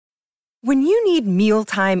When you need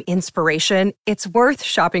mealtime inspiration, it's worth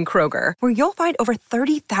shopping Kroger, where you'll find over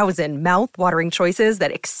 30,000 mouth-watering choices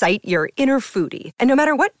that excite your inner foodie. And no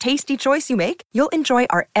matter what tasty choice you make, you'll enjoy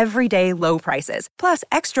our everyday low prices, plus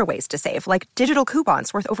extra ways to save, like digital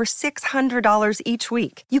coupons worth over $600 each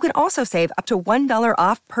week. You can also save up to $1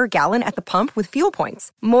 off per gallon at the pump with fuel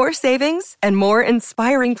points. More savings and more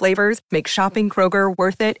inspiring flavors make shopping Kroger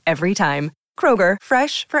worth it every time. Kroger,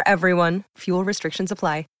 fresh for everyone. Fuel restrictions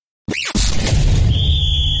apply.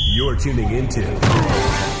 You're tuning into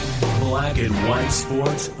Black and White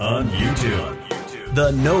Sports on YouTube.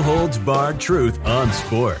 The no-holds-barred truth on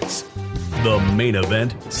sports. The main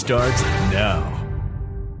event starts now.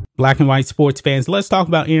 Black and White sports fans, let's talk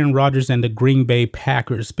about Aaron Rodgers and the Green Bay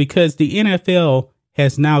Packers, because the NFL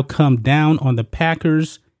has now come down on the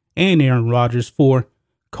Packers and Aaron Rodgers for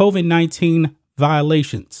COVID-19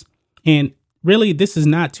 violations. And really, this is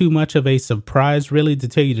not too much of a surprise, really, to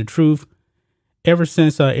tell you the truth. Ever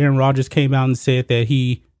since Aaron Rodgers came out and said that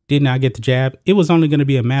he did not get the jab, it was only going to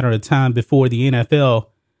be a matter of time before the NFL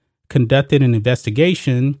conducted an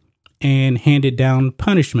investigation and handed down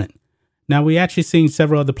punishment. Now, we actually seen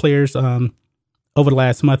several other players over the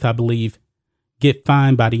last month, I believe, get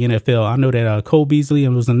fined by the NFL. I know that Cole Beasley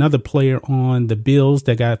and was another player on the Bills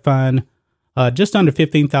that got fined just under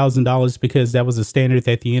 $15,000 because that was a standard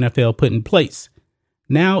that the NFL put in place.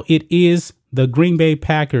 Now it is the Green Bay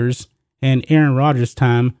Packers and Aaron Rodgers'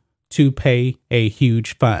 time to pay a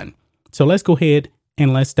huge fine. So let's go ahead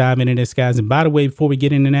and let's dive into this, guys. And by the way, before we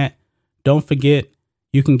get into that, don't forget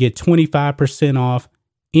you can get 25% off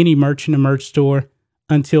any merch in the merch store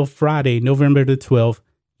until Friday, November the 12th.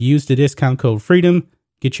 Use the discount code FREEDOM.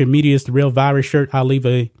 Get your Media's The Real Virus shirt. I'll leave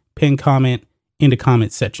a pinned comment in the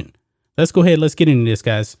comment section. Let's go ahead. Let's get into this,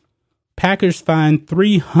 guys. Packers fined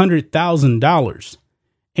 $300,000.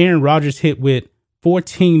 Aaron Rodgers hit with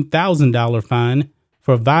 $14,000 fine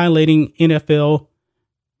for violating NFL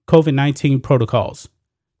COVID-19 protocols.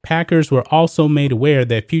 Packers were also made aware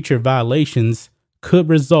that future violations could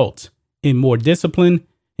result in more discipline,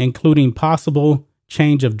 including possible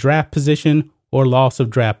change of draft position or loss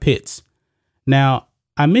of draft picks. Now,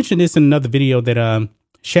 I mentioned this in another video that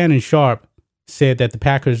Shannon Sharp said that the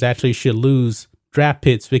Packers actually should lose draft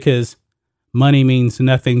picks because money means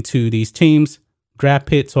nothing to these teams. Draft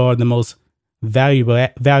picks are the most valuable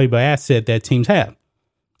asset that teams have.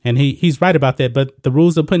 And he's right about that. But the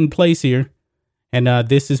rules are put in place here. And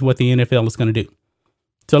this is what the NFL is going to do.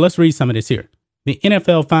 So let's read some of this here. The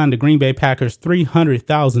NFL fined the Green Bay Packers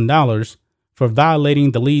 $300,000 for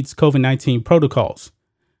violating the league's COVID-19 protocols.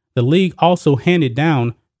 The league also handed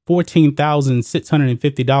down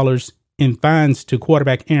 $14,650 in fines to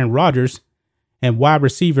quarterback Aaron Rodgers and wide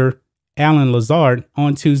receiver Allen Lazard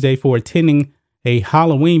on Tuesday for attending a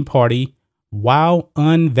Halloween party while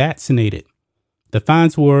unvaccinated. The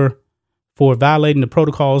fines were for violating the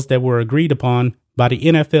protocols that were agreed upon by the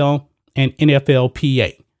NFL and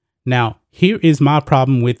NFLPA. Now, here is my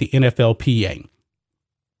problem with the NFLPA.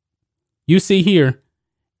 You see here,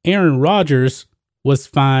 Aaron Rodgers was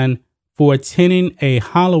fined for attending a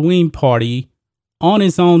Halloween party on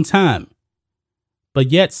his own time.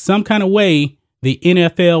 But yet, some kind of way, the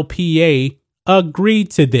NFLPA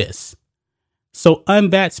agreed to this. So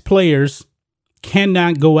unvaxxed players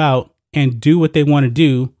cannot go out and do what they want to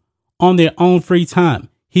do on their own free time.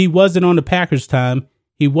 He wasn't on the Packers' time.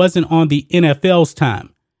 He wasn't on the NFL's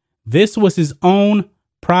time. This was his own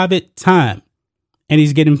private time. And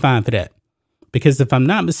he's getting fined for that. Because if I'm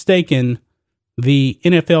not mistaken, the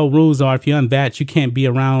NFL rules are if you're unvaxxed, you can't be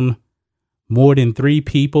around more than 3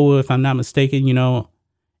 people, if I'm not mistaken,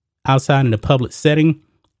 outside in a public setting.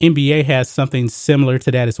 NBA has something similar to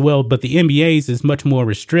that as well, but the NBA's is much more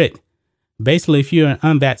restrict. Basically, if you're an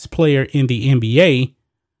unvaxxed player in the NBA,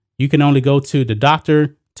 you can only go to the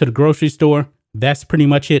doctor, to the grocery store. That's pretty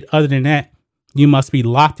much it. Other than that, you must be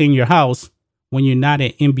locked in your house when you're not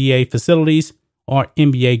at NBA facilities or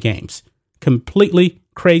NBA games. Completely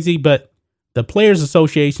crazy, but the players'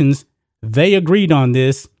 associations, they agreed on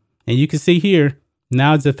this. And you can see here,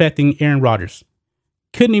 now it's affecting Aaron Rodgers.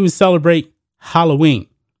 Couldn't even celebrate Halloween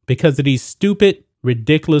because of these stupid,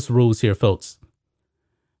 ridiculous rules here, folks.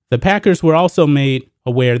 The Packers were also made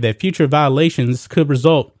aware that future violations could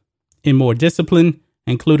result in more discipline,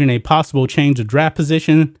 including a possible change of draft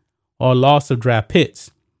position or loss of draft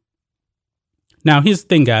picks. Now, here's the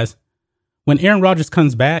thing, guys. When Aaron Rodgers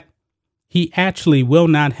comes back, he actually will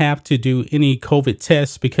not have to do any COVID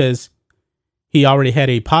tests because he already had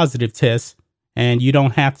a positive test, and you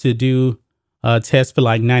don't have to do a test for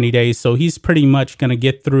like 90 days. So he's pretty much going to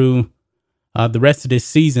get through the rest of this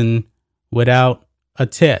season without a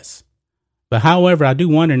test. But however, I do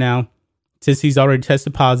wonder now, since he's already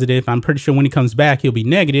tested positive, I'm pretty sure when he comes back, he'll be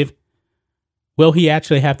negative. Will he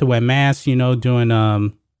actually have to wear masks,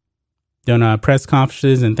 during press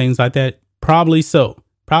conferences and things like that? Probably so.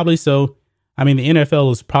 I mean, the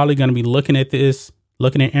NFL is probably going to be looking at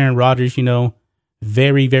Aaron Rodgers,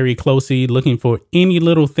 very, very closely, looking for any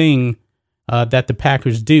little thing that the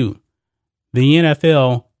Packers do. The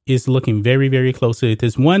NFL is looking very, very closely at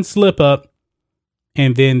this one slip up,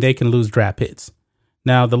 and then they can lose draft picks.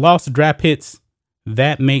 Now, the loss of draft picks,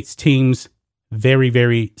 that makes teams very,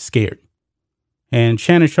 very scared. And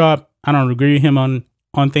Shannon Sharpe, I don't agree with him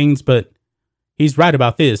on things, but he's right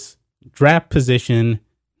about this. Draft position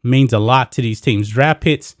means a lot to these teams. Draft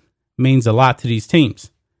picks means a lot to these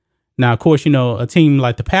teams. Now, of course, a team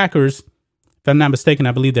like the Packers, if I'm not mistaken,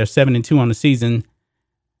 I believe they're 7-2 on the season.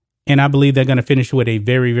 And I believe they're going to finish with a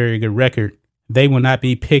very, very good record. They will not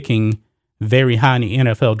be picking very high in the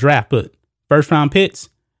NFL draft, but first round picks,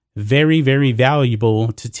 very, very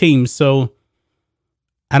valuable to teams. So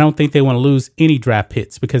I don't think they want to lose any draft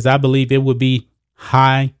picks because I believe it would be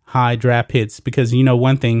high draft picks because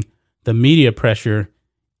one thing, the media pressure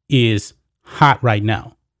is hot right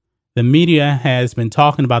now. The media has been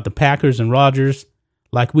talking about the Packers and Rodgers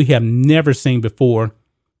like we have never seen before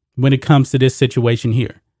when it comes to this situation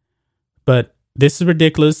here. But this is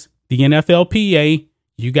ridiculous. The NFLPA,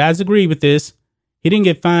 you guys agree with this. He didn't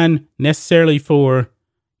get fined necessarily for,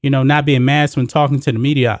 not being masked when talking to the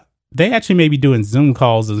media. They actually may be doing Zoom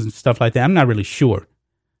calls and stuff like that. I'm not really sure.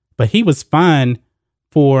 But he was fined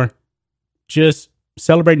for just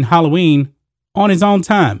celebrating Halloween on his own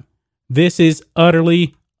time. This is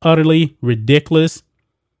utterly ridiculous.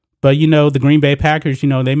 But, the Green Bay Packers,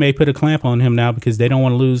 they may put a clamp on him now because they don't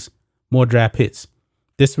want to lose more draft picks.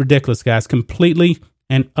 This is ridiculous, guys. Completely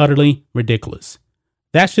and utterly ridiculous.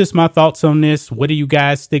 That's just my thoughts on this. What do you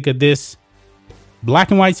guys think of this?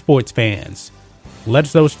 Black and white sports fans, let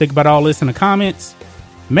us know what you think about all this in the comments.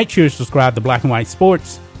 Make sure you subscribe to Black and White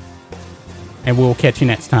Sports, and we'll catch you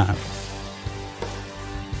next time.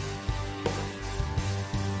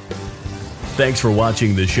 Thanks for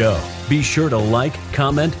watching the show. Be sure to like,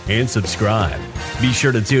 comment, and subscribe. Be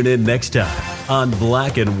sure to tune in next time on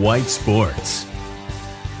Black and White Sports.